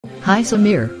Hi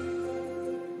Samir.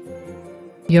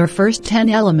 Your first 10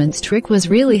 elements trick was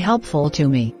really helpful to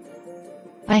me.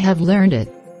 I have learned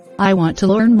it. I want to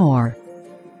learn more.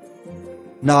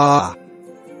 Nah.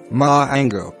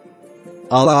 Maaango.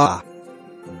 Allah.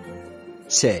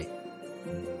 Say.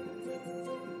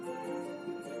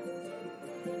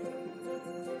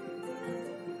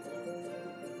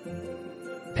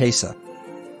 Paisa.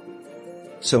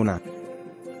 Sona.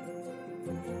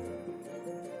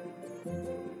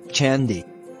 Chandi.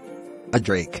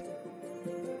 Adrak.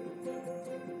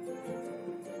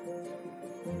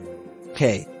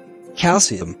 K.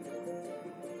 Calcium.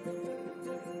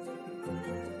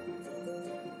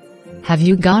 Have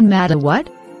you gone mad or what?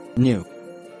 New.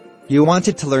 You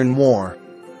wanted to learn more.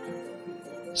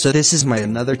 So this is my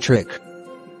another trick.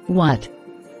 What?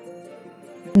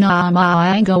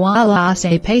 Maaango Allah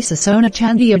say Paisa Sona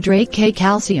Chandi Adrak K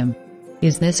calcium.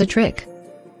 Is this a trick?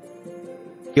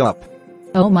 Yup.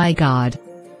 Oh my god.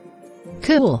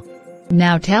 Cool.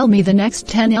 Now tell me the next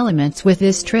 10 elements with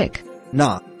this trick.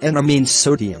 Na, Na means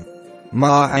sodium.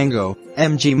 Maaango,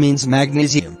 Mg means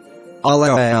magnesium.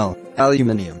 Al,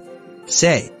 aluminium.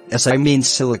 Say, Si means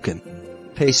silicon.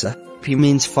 Paisa, P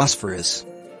means phosphorus.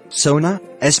 Sona,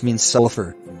 S means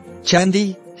sulfur.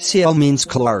 Chandi, Cl means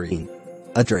chlorine.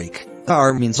 Adrak,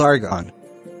 R means argon.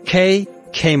 K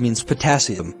means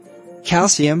potassium.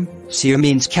 Calcium, C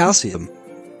means calcium.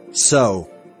 So,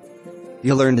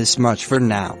 you learn this much for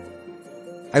now.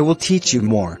 I will teach you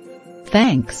more.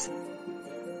 Thanks.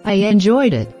 I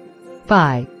enjoyed it.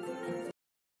 Bye.